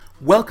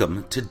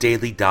Welcome to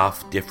Daily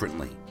Daf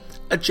Differently,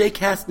 a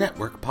JCast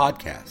Network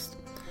podcast.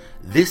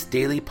 This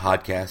daily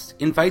podcast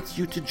invites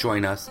you to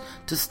join us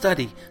to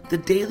study the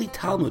daily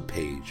Talmud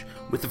page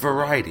with a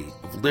variety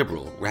of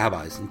liberal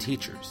rabbis and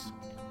teachers.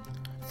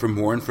 For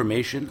more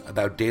information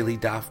about Daily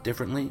Daf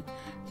Differently,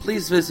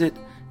 please visit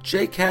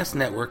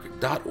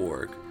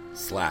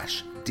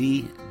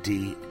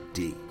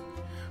jcastnetwork.org/DDD.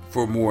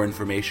 For more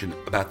information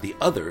about the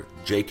other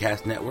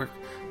JCast Network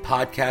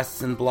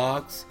podcasts and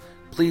blogs,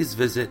 please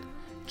visit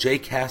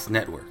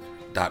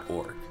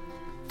jcastnetwork.org.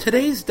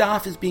 Today's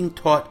daf is being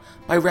taught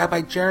by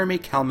Rabbi Jeremy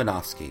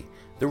Kalmanofsky,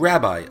 the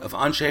rabbi of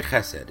Anshe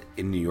Chesed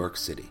in New York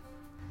City.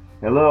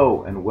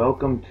 Hello and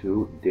welcome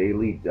to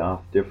Daily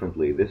Daf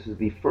Differently. This is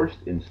the first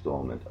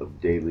installment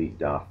of Daily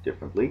Daf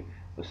Differently,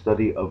 a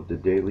study of the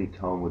daily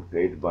Talmud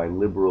page by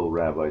liberal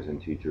rabbis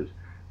and teachers.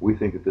 We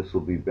think that this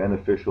will be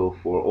beneficial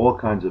for all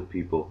kinds of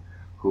people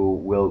who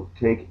will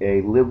take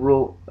a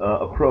liberal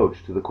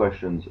approach to the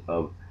questions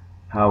of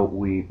how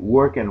we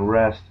work and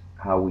rest,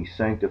 how we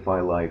sanctify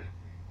life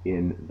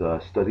in the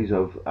studies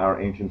of our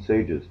ancient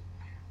sages.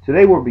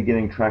 Today we're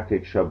beginning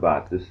Tractate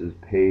Shabbat. This is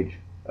page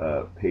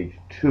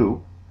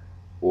 2,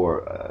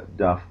 or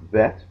Daf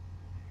Bet.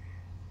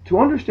 To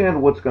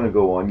understand what's going to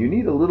go on, you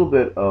need a little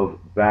bit of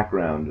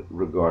background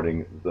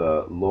regarding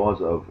the laws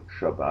of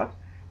Shabbat.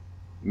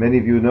 Many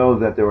of you know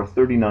that there are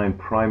 39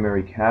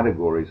 primary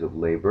categories of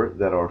labor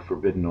that are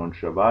forbidden on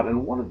Shabbat,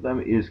 and one of them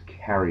is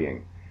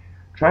carrying.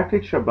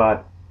 Tractate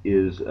Shabbat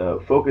is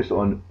focused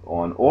on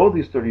all of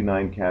these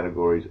 39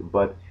 categories,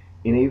 but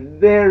in a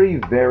very,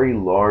 very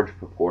large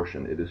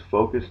proportion. It is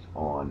focused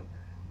on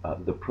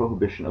the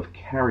prohibition of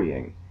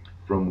carrying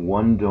from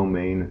one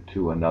domain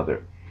to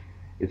another.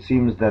 It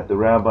seems that the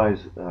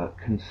rabbis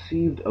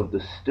conceived of the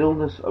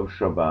stillness of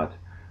Shabbat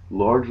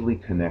largely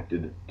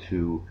connected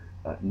to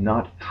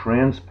not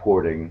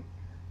transporting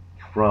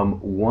from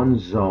one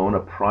zone, a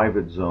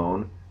private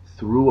zone,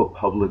 through a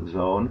public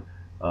zone,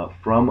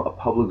 from a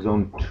public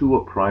zone to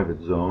a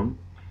private zone.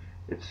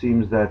 It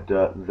seems that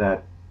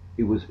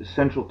it was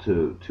essential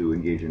to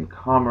engage in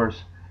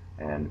commerce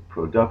and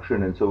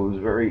production, and so it was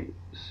very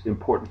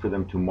important for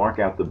them to mark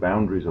out the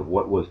boundaries of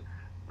what was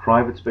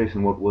private space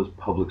and what was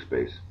public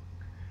space.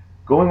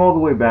 Going all the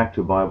way back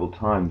to Bible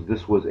times,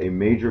 this was a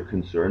major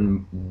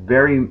concern.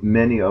 Very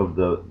many of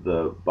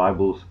the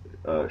Bible's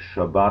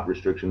Shabbat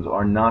restrictions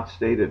are not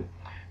stated.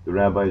 The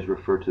rabbis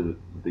refer to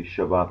the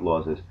Shabbat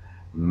laws as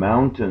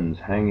mountains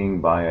hanging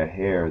by a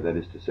hair, that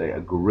is to say, a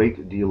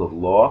great deal of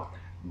law,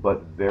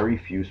 but very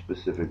few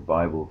specific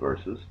Bible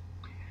verses.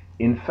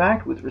 In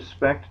fact, with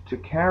respect to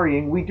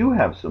carrying, we do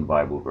have some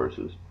Bible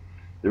verses.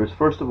 There is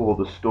first of all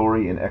the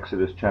story in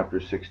Exodus chapter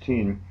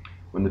 16,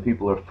 when the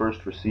people are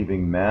first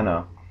receiving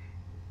manna.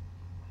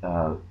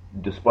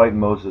 Despite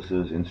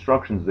Moses'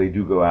 instructions, they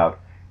do go out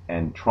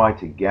and try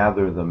to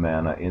gather the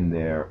manna in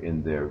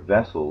their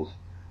vessels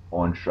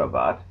on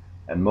Shabbat.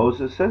 And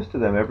Moses says to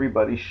them,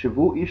 everybody,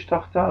 Shivu ish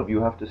tachtav,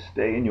 you have to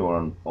stay in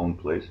your own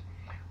place.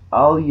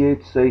 Al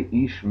yetze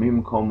ish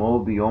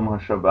mimkomo biyom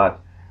haShabbat,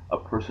 a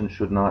person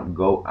should not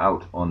go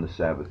out on the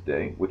Sabbath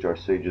day, which our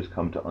sages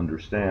come to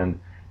understand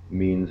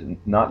means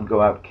not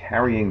go out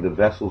carrying the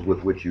vessels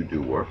with which you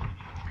do work.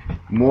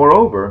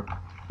 Moreover,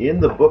 in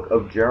the book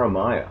of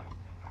Jeremiah,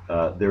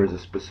 there is a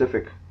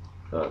specific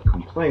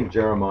complaint.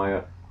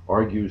 Jeremiah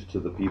argues to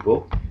the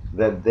people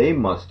that they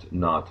must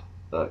not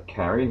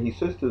carry, and he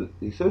says to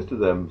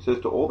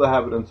all the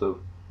inhabitants of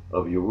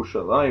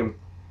Yerushalayim,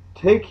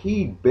 take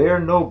heed, bear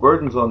no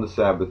burdens on the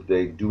Sabbath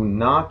day, do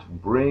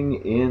not bring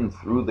in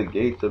through the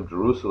gates of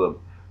Jerusalem,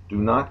 do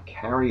not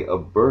carry a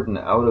burden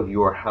out of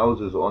your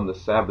houses on the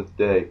Sabbath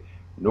day,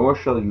 nor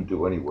shall you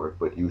do any work,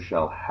 but you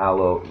shall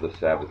hallow the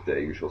Sabbath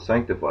day, you shall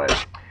sanctify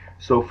it.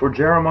 So for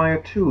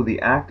Jeremiah too,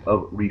 the act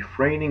of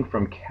refraining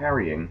from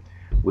carrying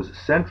was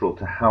central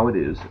to how it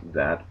is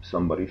that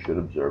somebody should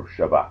observe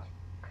Shabbat.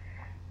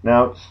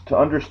 Now, to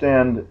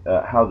understand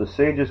how the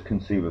sages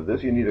conceive of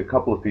this, you need a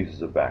couple of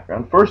pieces of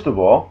background. First of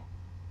all,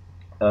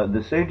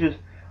 the sages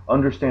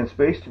understand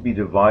space to be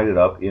divided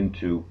up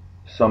into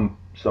some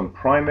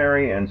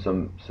primary and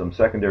some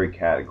secondary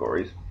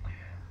categories.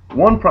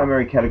 One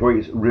primary category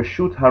is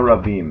Reshut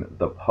Harabim,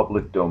 the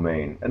public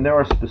domain, and there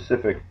are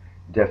specific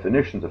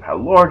definitions of how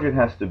large it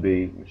has to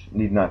be, which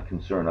need not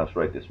concern us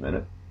right this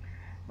minute.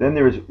 Then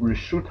there is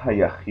Reshut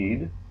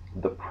Hayachid,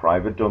 the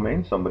private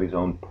domain, somebody's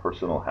own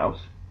personal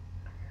house.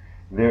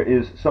 There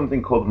is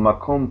something called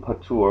Makom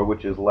Patur,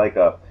 which is like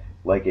a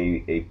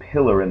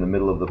pillar in the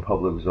middle of the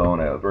public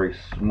zone, a very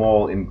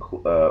small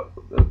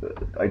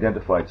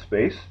identified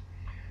space,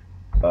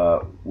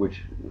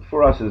 which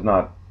for us is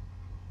not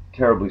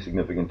terribly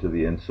significant to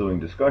the ensuing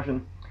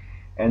discussion.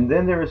 And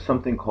then there is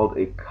something called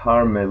a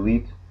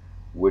Karmelit,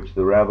 which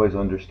the rabbis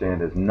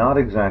understand as not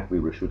exactly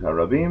Reshut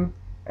Harabim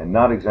and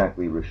not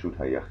exactly Reshut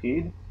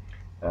Hayachid,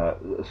 a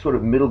sort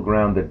of middle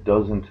ground that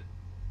doesn't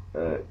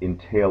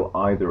entail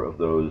either of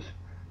those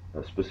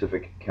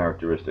specific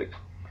characteristics.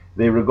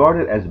 They regard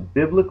it as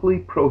biblically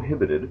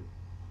prohibited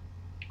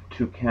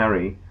to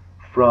carry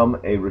from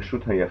a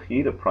Reshut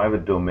HaYachid, a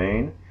private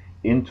domain,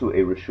 into a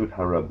Reshut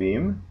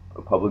Harabim,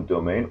 a public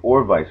domain,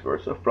 or vice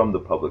versa, from the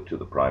public to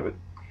the private.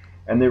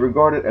 And they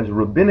regard it as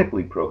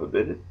rabbinically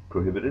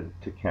prohibited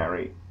to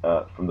carry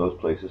from those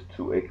places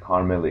to a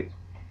Carmelit.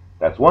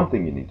 That's one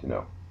thing you need to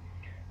know.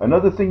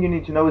 Another thing you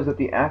need to know is that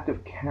the act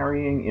of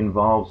carrying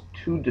involves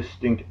two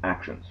distinct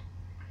actions.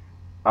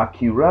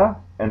 Akira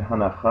and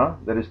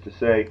Hanacha, that is to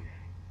say,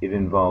 it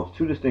involves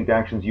two distinct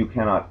actions. You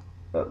cannot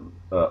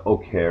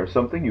oker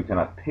something, you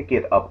cannot pick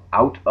it up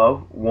out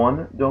of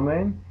one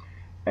domain,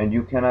 and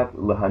you cannot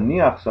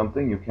lahaniach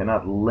something, you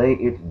cannot lay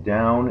it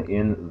down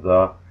in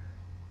the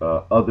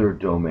other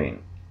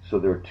domain. So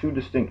there are two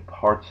distinct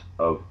parts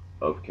of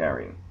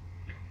carrying.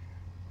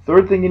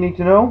 Third thing you need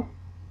to know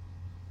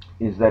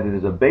is that it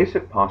is a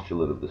basic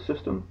postulate of the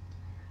system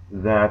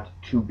that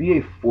to be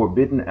a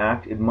forbidden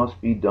act, it must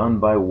be done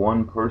by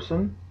one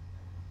person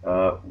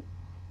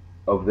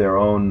of their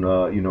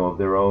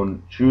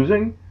own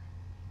choosing.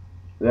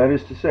 That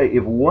is to say,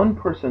 if one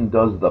person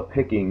does the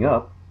picking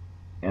up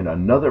and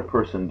another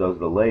person does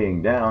the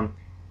laying down,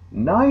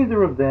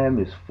 neither of them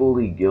is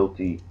fully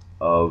guilty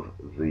of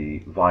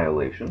the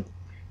violation.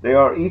 They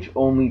are each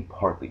only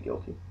partly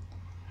guilty.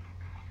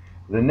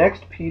 The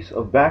next piece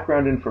of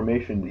background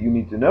information that you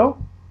need to know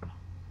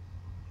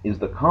is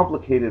the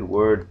complicated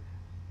word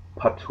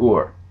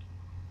patur.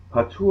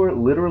 Patur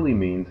literally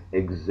means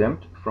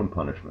exempt from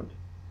punishment,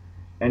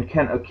 and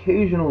can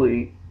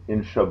occasionally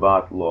in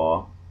Shabbat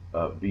law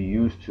be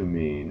used to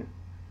mean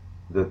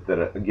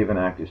that a given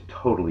act is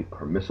totally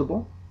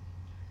permissible,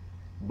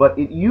 but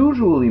it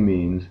usually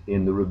means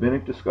in the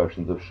rabbinic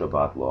discussions of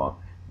Shabbat law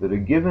that a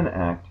given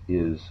act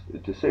is,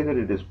 to say that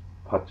it is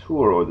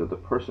patur, or that the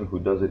person who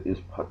does it is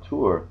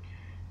patur,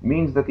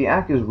 means that the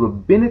act is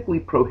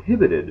rabbinically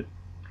prohibited,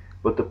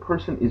 but the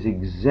person is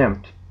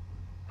exempt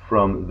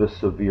from the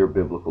severe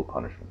biblical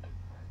punishment.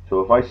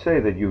 So if I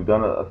say that you've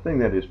done a thing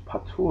that is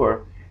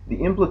patur,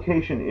 the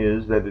implication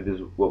is that it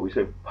is what we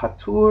say,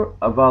 patur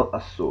aval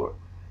asur.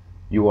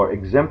 You are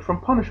exempt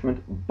from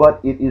punishment, but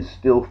it is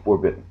still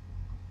forbidden.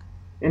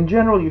 In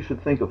general, you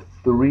should think of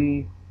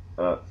three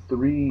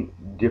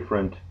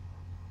different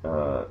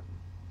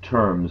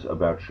terms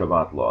about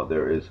Shabbat law.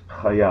 There is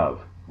chayav,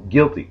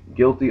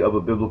 guilty of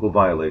a biblical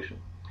violation.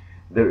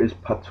 There is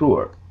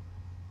patur,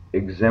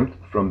 exempt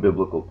from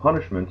biblical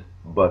punishment,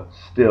 but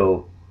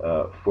still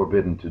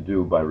forbidden to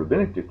do by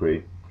rabbinic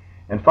decree.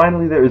 And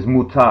finally, there is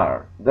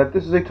mutar, that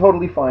this is a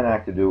totally fine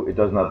act to do. It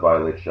does not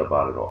violate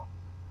Shabbat at all.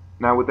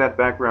 Now, with that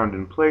background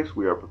in place,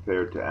 we are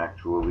prepared to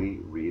actually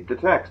read the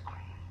text.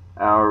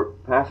 Our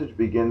passage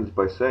begins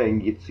by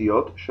saying,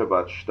 Yitziot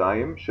Shabbat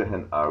Shtayim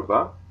Shehen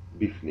Arba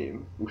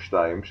Bifnim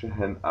Ushtayim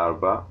Shehen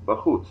Arba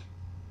Bachutz.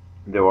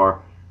 There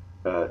are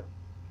the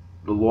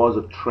laws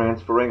of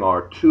transferring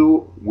are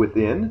two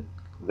within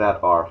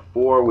that are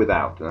four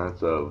without. And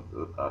that's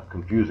a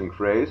confusing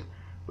phrase,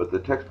 but the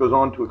text goes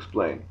on to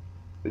explain.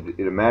 It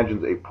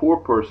imagines a poor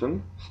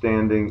person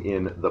standing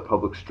in the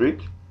public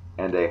street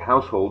and a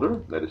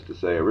householder, that is to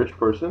say a rich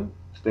person,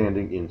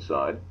 standing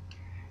inside.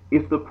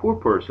 If the poor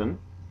person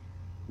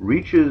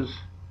reaches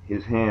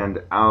his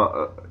hand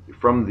out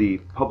from the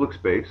public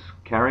space,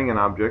 carrying an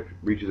object,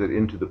 reaches it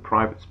into the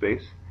private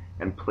space,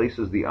 and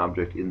places the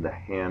object in the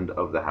hand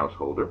of the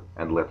householder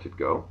and lets it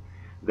go,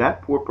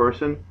 that poor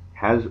person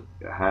has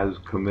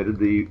committed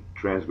the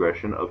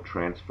transgression of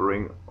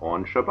transferring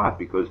on Shabbat,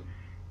 because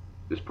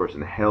this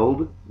person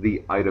held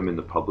the item in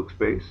the public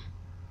space,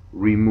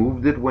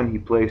 removed it when he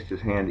placed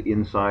his hand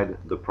inside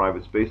the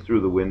private space through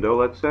the window,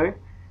 let's say,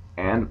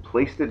 and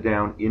placed it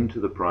down into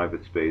the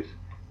private space.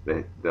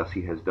 Thus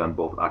he has done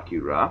both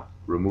akira,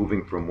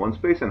 removing from one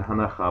space, and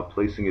hanacha,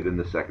 placing it in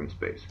the second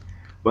space.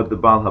 But the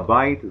Baal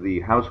Habayit, the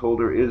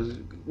householder, is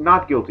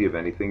not guilty of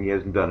anything. He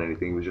hasn't done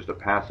anything. He was just a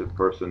passive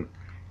person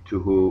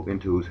into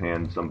whose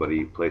hand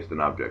somebody placed an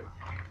object.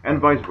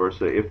 And vice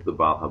versa, if the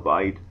Baal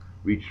Habayit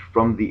reached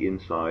from the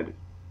inside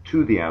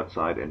to the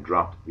outside and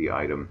dropped the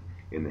item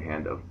in the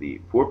hand of the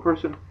poor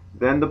person,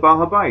 then the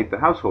Baal Habayit, the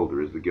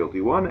householder, is the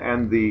guilty one,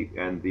 and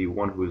the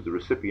one who is the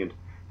recipient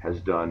has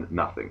done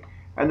nothing.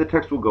 And the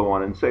text will go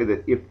on and say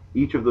that if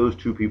each of those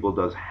two people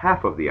does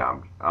half of the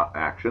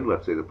action,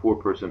 let's say the poor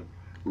person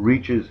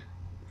reaches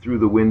through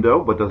the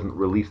window but doesn't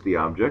release the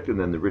object, and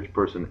then the rich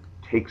person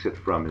takes it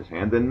from his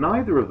hand, then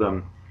neither of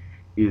them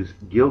is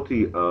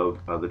guilty of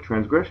the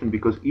transgression,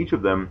 because each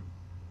of them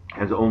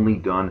has only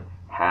done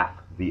half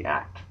the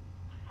act.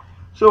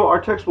 So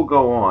our text will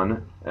go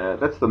on.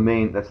 That's the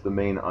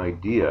main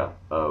idea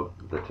of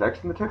the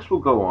text, and the text will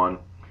go on,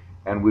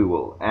 and we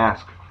will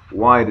ask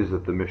why it is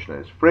that the Mishnah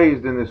is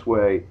phrased in this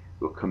way.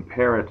 We'll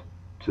compare it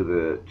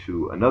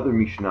to another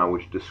Mishnah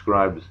which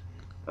describes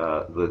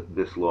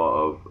this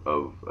law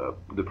of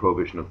the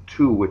prohibition of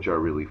two, which are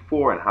really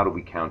four, and how do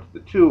we count the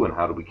two, and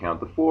how do we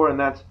count the four, and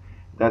that's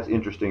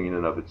interesting in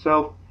and of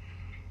itself.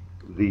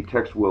 The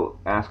text will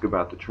ask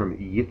about the term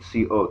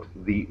yitziot,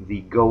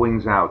 the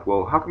goings out.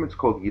 Well, how come it's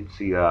called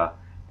yitzia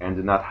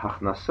and not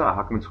hachnasa?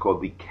 How come it's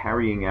called the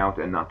carrying out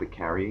and not the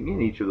carrying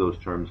in? Each of those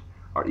terms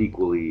are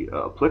equally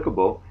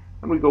applicable.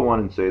 And we go on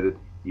and say that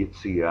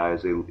Yitziah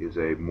is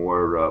a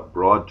more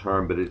broad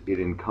term, but it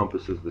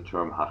encompasses the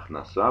term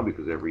Hachnasa,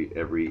 because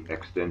every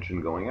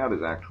extension going out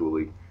is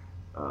actually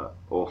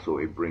also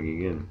a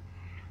bringing in.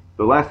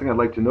 The last thing I'd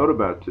like to note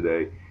about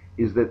today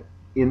is that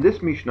in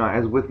this Mishnah,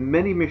 as with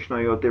many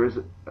Mishnayot, there is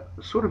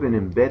a sort of an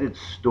embedded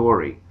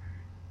story.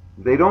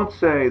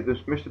 This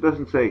Mishnah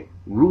doesn't say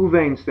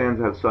Ruvain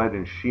stands outside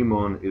and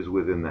Shimon is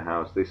within the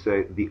house. They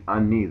say the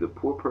Ani, the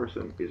poor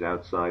person, is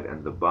outside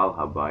and the Bal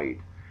Habayit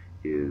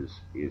is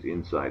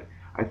inside.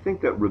 I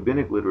think that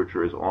rabbinic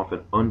literature is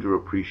often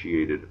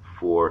underappreciated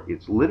for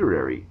its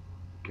literary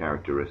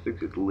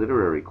characteristics, its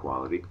literary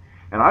quality.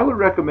 And I would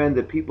recommend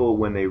that people,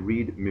 when they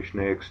read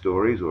Mishnaic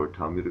stories or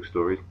Talmudic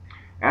stories,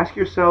 ask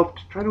yourself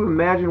to try to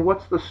imagine,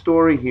 what's the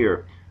story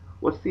here?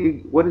 What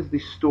is the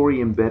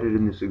story embedded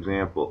in this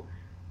example?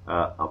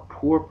 A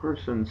poor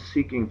person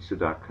seeking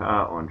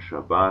tzedakah on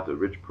Shabbat, a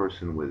rich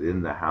person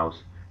within the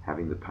house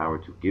having the power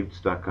to give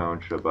tzedakah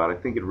on Shabbat.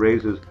 I think it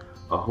raises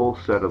a whole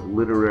set of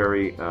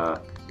literary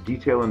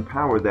detail and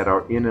power that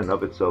are in and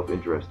of itself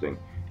interesting.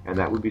 And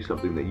that would be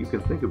something that you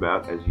can think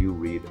about as you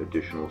read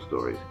additional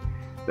stories.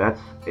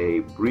 That's a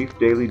brief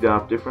daily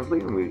daf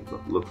differently, and we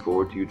look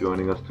forward to you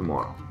joining us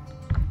tomorrow.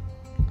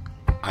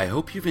 I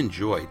hope you've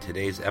enjoyed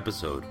today's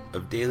episode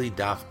of Daily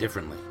Daf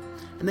Differently,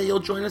 and that you'll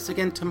join us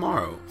again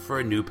tomorrow for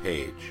a new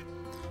page.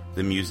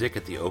 The music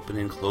at the open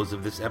and close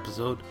of this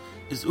episode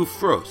is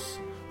Ufros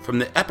from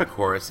the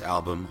Epicurus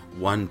album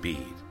One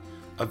Bead,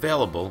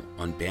 available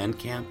on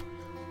Bandcamp,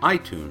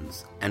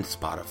 iTunes, and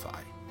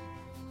Spotify.